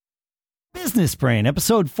Business Brain,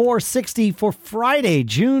 episode 460 for Friday,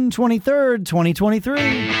 June 23rd, 2023.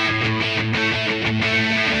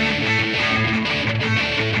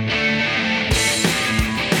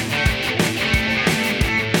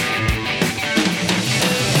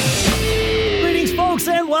 Greetings, folks,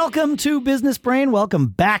 and welcome to Business Brain. Welcome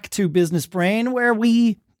back to Business Brain, where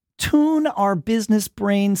we tune our business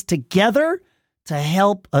brains together to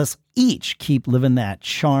help us each keep living that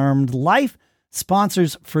charmed life.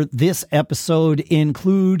 Sponsors for this episode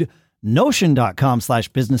include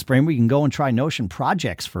Notion.com/businessbrain, where you can go and try Notion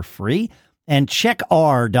projects for free, and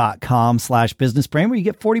checkr.com/businessbrain, where you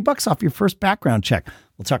get $40 off your first background check.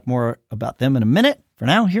 We'll talk more about them in a minute. For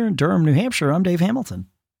now, here in Durham, New Hampshire, I'm Dave Hamilton.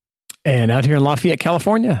 And out here in Lafayette,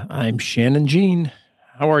 California, I'm Shannon Jean.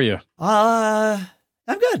 How are you? I'm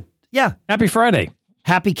good. Yeah. Happy Friday.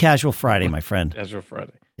 Happy Casual Friday, my friend. Casual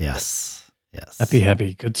Friday. Yes. Yes.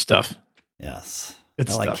 Happy. Good stuff. Yes. Good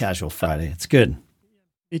I stuff. like Casual Friday. It's good.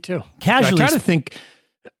 Me too. Casually. I try to think,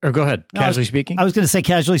 or go ahead. Casually speaking. I was going to say,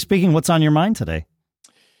 casually speaking, what's on your mind today?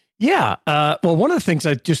 Yeah. Well, one of the things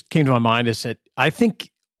that just came to my mind is that I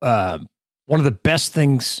think one of the best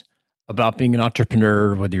things about being an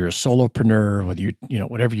entrepreneur, whether you're a solopreneur, whether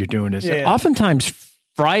whatever you're doing, is that oftentimes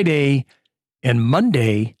Friday and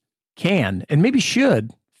Monday can, and maybe should,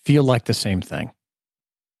 feel like the same thing.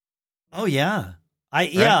 Oh, yeah.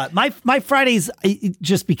 My Fridays,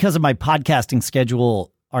 just because of my podcasting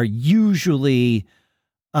schedule, are usually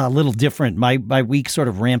a little different. My week sort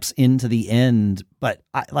of ramps into the end, but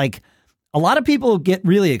a lot of people get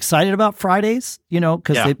really excited about Fridays,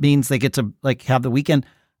 because it means they get to have the weekend.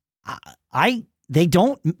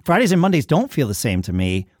 Fridays and Mondays don't feel the same to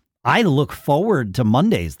me. I look forward to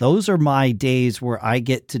Mondays. Those are my days where I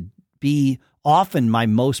get to be often my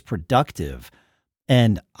most productive.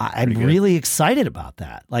 And I'm really excited about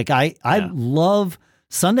that. I love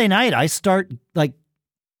Sunday night. I start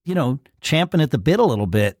champing at the bit a little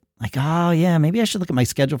bit. Oh yeah, maybe I should look at my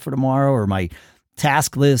schedule for tomorrow or my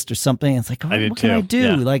task list or something. It's what can I do?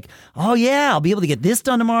 Yeah. I'll be able to get this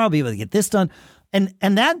done tomorrow. I'll be able to get this done. And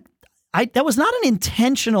that was not an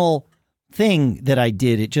intentional thing that I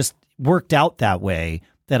did. It just worked out that way,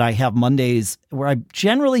 that I have Mondays where I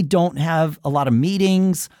generally don't have a lot of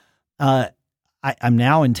meetings. I'm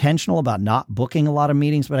now intentional about not booking a lot of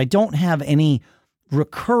meetings, but I don't have any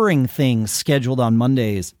recurring things scheduled on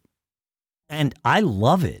Mondays. And I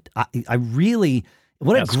love it. I really,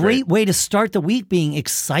 That's a great way to start the week, being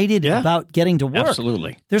excited about getting to work.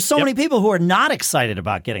 Absolutely. There's so many people who are not excited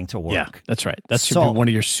about getting to work. Yeah, that's right. That's one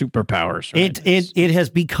of your superpowers. Right? It has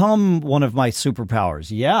become one of my superpowers.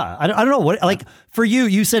 Yeah. I don't know what, for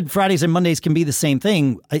you said Fridays and Mondays can be the same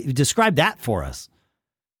thing. Describe that for us.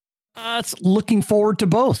 It's looking forward to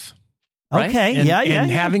both. Right? Okay. And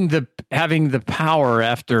having the power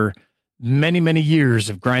after many, many years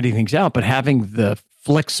of grinding things out, but having the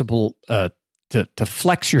flexible, to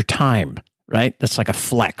flex your time, right? That's like a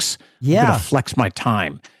flex. Yeah. I'm going to flex my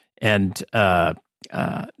time. And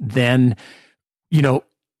then, you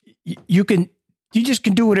just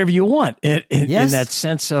can do whatever you want in that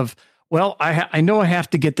sense of, well, I know I have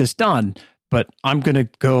to get this done, but I'm going to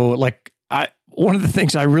go one of the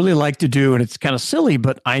things I really like to do, and it's kind of silly,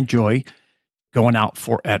 but I enjoy going out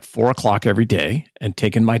at 4:00 every day and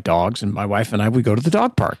taking my dogs, and my wife and I, we go to the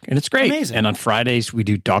dog park, and it's great. Amazing. And on Fridays we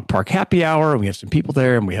do dog park happy hour, and we have some people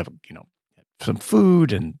there, and we have, some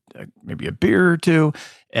food and maybe a beer or two.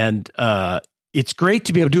 And it's great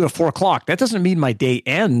to be able to do it at 4:00. That doesn't mean my day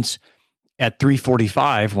ends at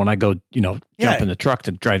 3:45 when I go, jump in the truck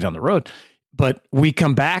to drive down the road. But we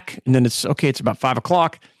come back, and then it's about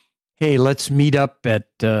 5:00. Hey, let's meet up at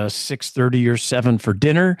 6:30 or 7 for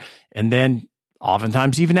dinner. And then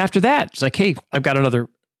oftentimes even after that, it's hey, I've got another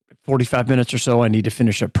 45 minutes or so. I need to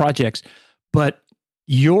finish up projects. But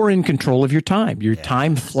you're in control of your time. Your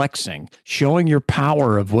time flexing, showing your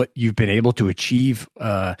power of what you've been able to achieve,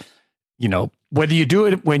 whether you do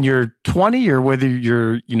it when you're 20 or whether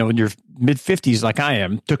you're, in your mid-50s like I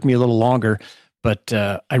am. It took me a little longer, but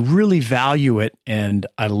I really value it. And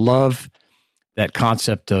I love that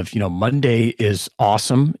concept of, Monday is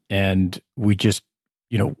awesome. And we just,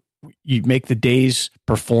 you make the days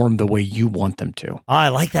perform the way you want them to. I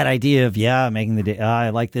like that idea of, making the day.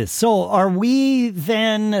 I like this. So are we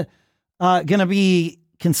then going to be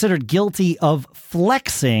considered guilty of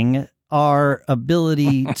flexing our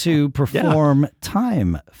ability to perform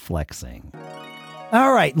time flexing?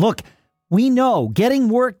 All right, look. We know getting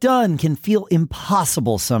work done can feel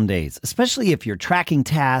impossible some days, especially if you're tracking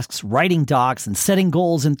tasks, writing docs, and setting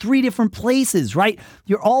goals in 3 different places, right?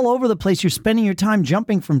 You're all over the place. You're spending your time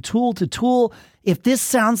jumping from tool to tool. If this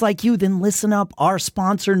sounds like you, then listen up. Our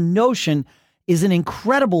sponsor, Notion, is an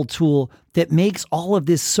incredible tool that makes all of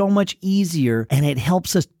this so much easier, and it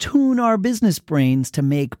helps us tune our business brains to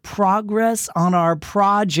make progress on our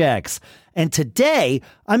projects. And today,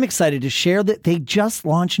 I'm excited to share that they just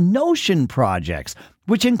launched Notion Projects,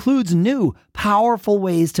 which includes new, powerful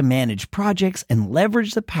ways to manage projects and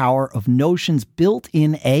leverage the power of Notion's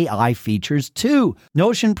built-in AI features too.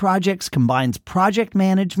 Notion Projects combines project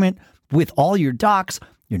management with all your docs,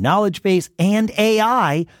 your knowledge base, and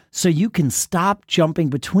AI, so you can stop jumping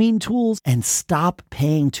between tools and stop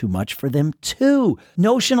paying too much for them too.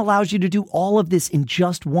 Notion allows you to do all of this in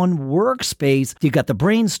just one workspace. You got the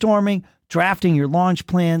brainstorming, drafting your launch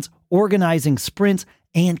plans, organizing sprints,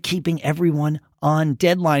 and keeping everyone on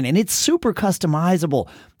deadline. And it's super customizable.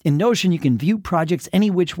 In Notion, you can view projects any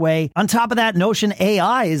which way. On top of that, Notion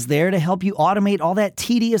AI is there to help you automate all that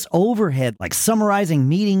tedious overhead, like summarizing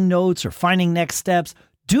meeting notes or finding next steps.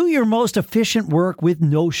 Do your most efficient work with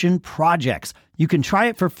Notion Projects. You can try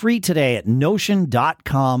it for free today at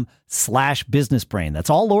notion.com/businessbrain. That's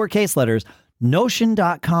all lowercase letters,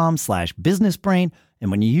 notion.com/businessbrain.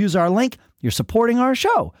 And when you use our link, you're supporting our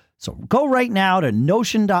show. So go right now to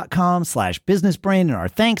notion.com/businessbrain, and our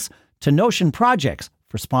thanks to Notion Projects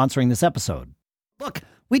for sponsoring this episode. Look,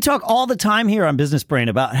 we talk all the time here on Business Brain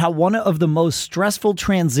about how one of the most stressful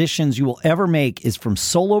transitions you will ever make is from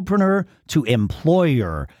solopreneur to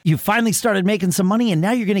employer. You finally started making some money, and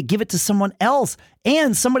now you're going to give it to someone else,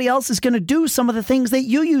 and somebody else is going to do some of the things that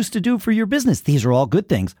you used to do for your business. These are all good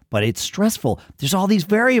things, but it's stressful. There's all these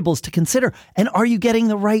variables to consider. And are you getting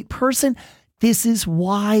the right person? This is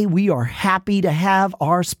why we are happy to have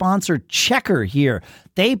our sponsor, Checkr, here.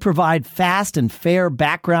 They provide fast and fair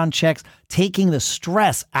background checks, taking the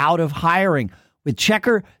stress out of hiring. With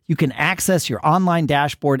Checkr, you can access your online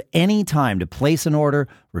dashboard anytime to place an order,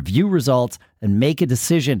 review results, and make a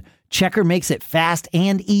decision. Checkr makes it fast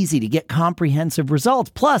and easy to get comprehensive results.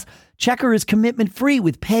 Plus, Checkr is commitment-free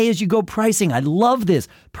with pay-as-you-go pricing. I love this.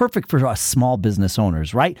 Perfect for us small business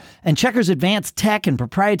owners, right? And Checkr's advanced tech and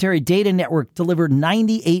proprietary data network deliver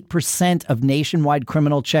 98% of nationwide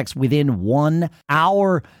criminal checks within 1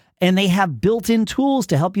 hour. And they have built-in tools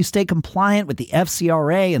to help you stay compliant with the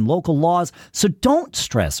FCRA and local laws. So don't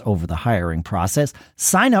stress over the hiring process.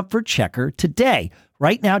 Sign up for Checkr today.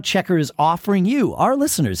 Right now, Checkr is offering you, our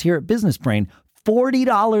listeners here at Business Brain,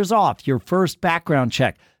 $40 off your first background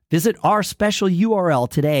check. Visit our special URL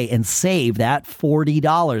today and save that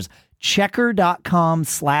 $40.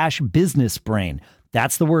 Checkr.com/businessbrain.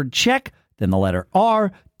 That's the word check, then the letter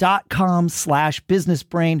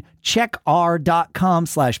R.com/businessbrain.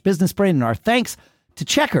 Checkr.com/businessbrain. And our thanks to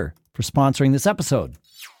Checkr for sponsoring this episode.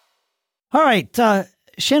 All right,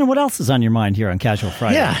 Shannon, what else is on your mind here on Casual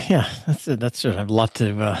Friday? Yeah. That's it. I have a lot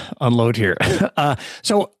to unload here.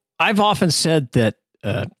 So I've often said that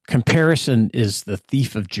comparison is the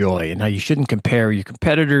thief of joy, and how you shouldn't compare your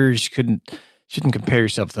competitors. You shouldn't compare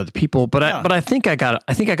yourself with other people. But I think I got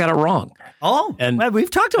it wrong. Oh, and well,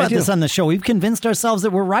 we've talked about this on the show. We've convinced ourselves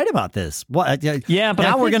that we're right about this. What? Yeah, but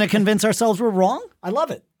now we're going to convince ourselves we're wrong. I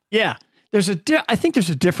love it. Yeah, I think there's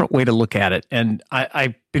a different way to look at it, and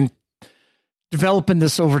I've been developing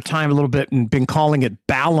this over time a little bit and been calling it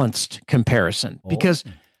balanced comparison, because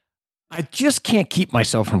I just can't keep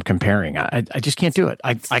myself from comparing. I just can't do it.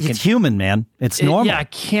 It's human, man. It's normal. Yeah, I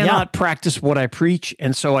cannot practice what I preach.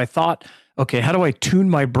 And so I thought, okay, how do I tune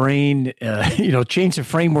my brain, change the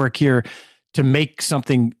framework here to make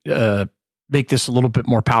something, make this a little bit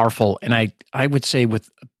more powerful? And I would say with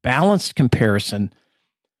balanced comparison,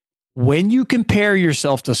 when you compare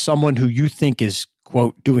yourself to someone who you think is,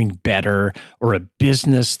 quote, doing better, or a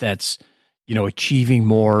business that's, achieving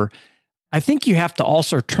more, I think you have to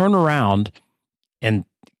also turn around and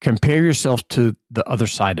compare yourself to the other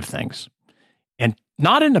side of things. And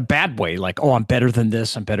not in a bad way, like, oh, I'm better than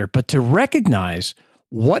this, I'm better, but to recognize,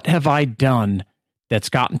 what have I done that's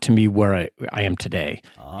gotten to me where I am today?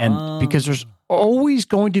 And because there's always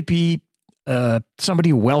going to be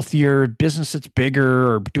somebody wealthier, business that's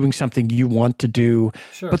bigger, or doing something you want to do.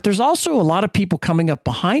 Sure. But there's also a lot of people coming up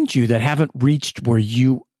behind you that haven't reached where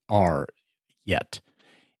you are yet.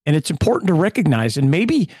 And it's important to recognize, and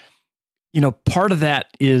maybe, part of that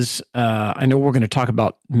is, I know we're going to talk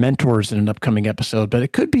about mentors in an upcoming episode, but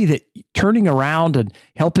it could be that turning around and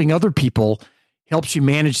helping other people helps you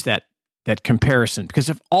manage that comparison. Because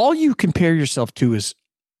if all you compare yourself to is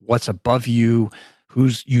what's above you,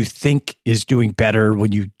 who's you think is doing better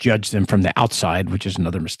when you judge them from the outside, which is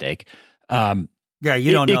another mistake. You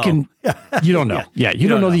don't know. You don't know. You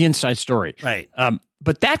don't know the inside story. Right.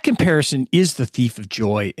 But that comparison is the thief of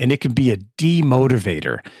joy, and it can be a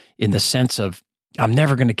demotivator in the sense of I'm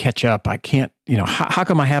never going to catch up. I can't, how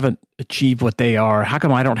come I haven't achieved what they are? How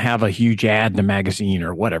come I don't have a huge ad in a magazine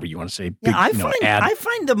or whatever you want to say? Big, I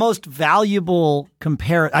find the most valuable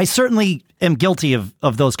I certainly am guilty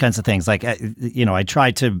of those kinds of things. Like, I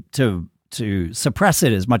try to suppress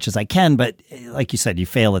it as much as I can, but like you said, you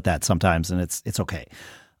fail at that sometimes, and it's okay.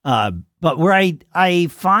 But where I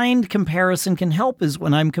find comparison can help is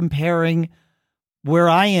when I'm comparing where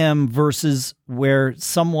I am versus where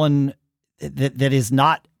someone that is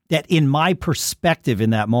not, that in my perspective in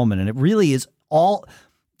that moment. And it really is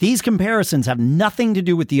these comparisons have nothing to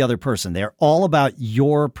do with the other person. They're all about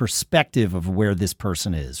your perspective of where this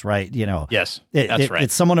person is, right? Yes, that's right.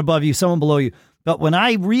 It's someone above you, someone below you. But when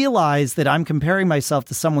I realize that I'm comparing myself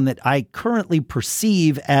to someone that I currently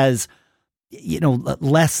perceive as,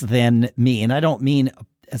 less than me, and I don't mean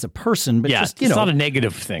as a person, but just, it's not a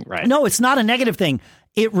negative thing, right? No, it's not a negative thing.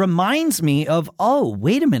 It reminds me of, oh,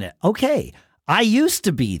 wait a minute. Okay, I used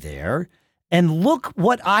to be there, and look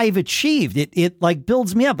what I've achieved. It like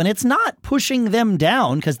builds me up, and it's not pushing them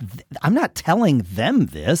down because I'm not telling them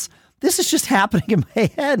this. This is just happening in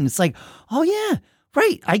my head, and it's like, oh yeah,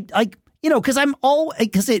 right.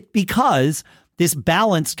 Because this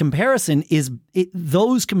balanced comparison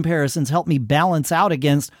those comparisons help me balance out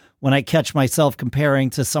against when I catch myself comparing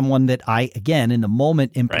to someone that I, again, in the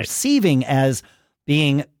moment am perceiving as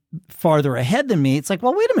being farther ahead than me. It's like,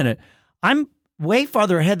 well, wait a minute. I'm way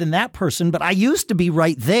farther ahead than that person, but I used to be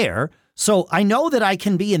right there. So I know that I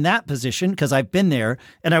can be in that position because I've been there,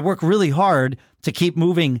 and I work really hard to keep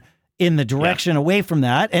moving in the direction away from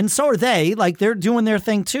that. And so are they. Like, they're doing their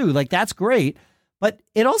thing too. Like, that's great. But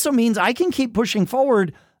it also means I can keep pushing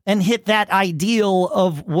forward and hit that ideal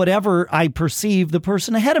of whatever I perceive the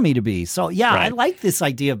person ahead of me to be. So yeah, I like this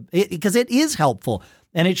idea because it is helpful,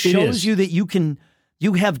 and it shows you that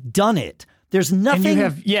you have done it. There's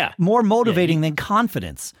nothing more motivating than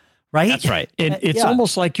confidence, right? That's right. And it's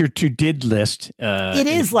almost like your to-did list. It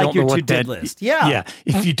is like your to-did list. Yeah. Yeah.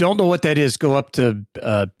 If you don't know what that is, go up to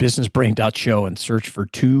businessbrain.show and search for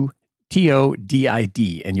TODID,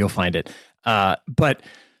 and you'll find it. But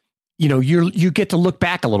you get to look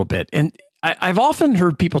back a little bit. And I've often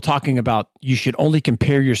heard people talking about you should only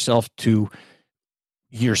compare yourself to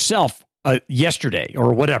yourself yesterday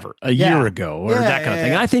or whatever, a year ago or that kind of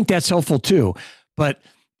thing. I think that's helpful too. But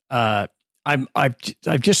I've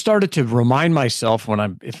just started to remind myself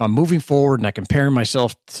if I'm moving forward and I compare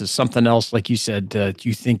myself to something else, like you said,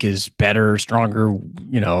 you think is better, stronger,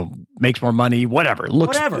 makes more money, whatever,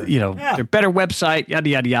 their better website, yada,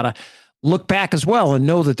 yada, yada. Look back as well and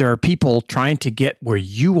know that there are people trying to get where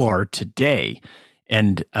you are today.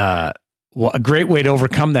 And a great way to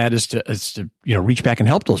overcome that is to reach back and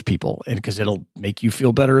help those people, and because it'll make you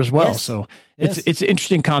feel better as well. Yes. So it's an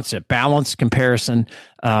interesting concept, balance, comparison.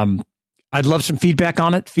 I'd love some feedback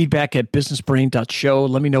on it. Feedback at businessbrain.show.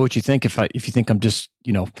 Let me know what you think. If you think I'm just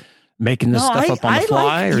making this stuff up on the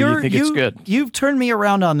fly, or you think it's good. You've turned me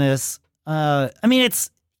around on this.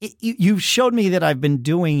 You've showed me that I've been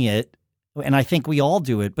doing it, and I think we all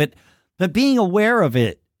do it, but being aware of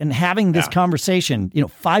it and having this conversation,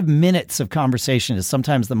 5 minutes of conversation is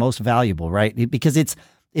sometimes the most valuable, right? Because it's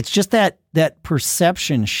just that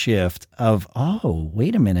perception shift of, oh,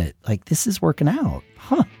 wait a minute, like this is working out.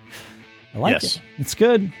 Huh. I like it. It's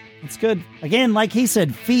good. It's good. Again, like he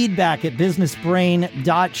said, feedback at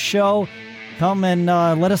businessbrain.show. Come and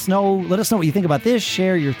let us know what you think about this.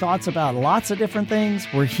 Share your thoughts about lots of different things.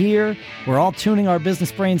 We're here. We're all tuning our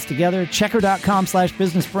business brains together.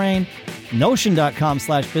 Checker.com/businessbrain.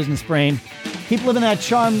 Notion.com/businessbrain. Keep living that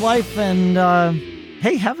charmed life, and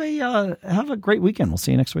hey, have a great weekend. We'll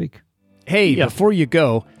see you next week. Hey, before you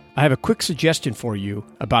go, I have a quick suggestion for you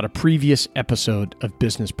about a previous episode of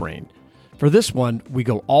Business Brain. For this one, we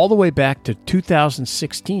go all the way back to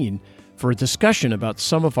 2016 for a discussion about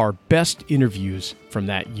some of our best interviews from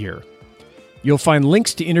that year. You'll find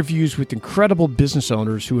links to interviews with incredible business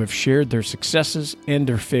owners who have shared their successes and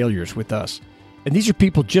their failures with us. And these are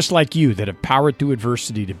people just like you that have powered through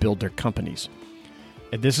adversity to build their companies.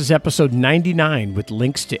 And this is episode 99 with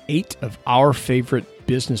links to 8 of our favorite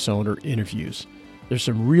business owner interviews. There's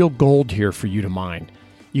some real gold here for you to mine.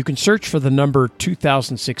 You can search for the number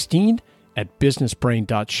 2016 at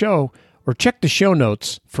businessbrain.show or check the show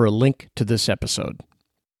notes for a link to this episode.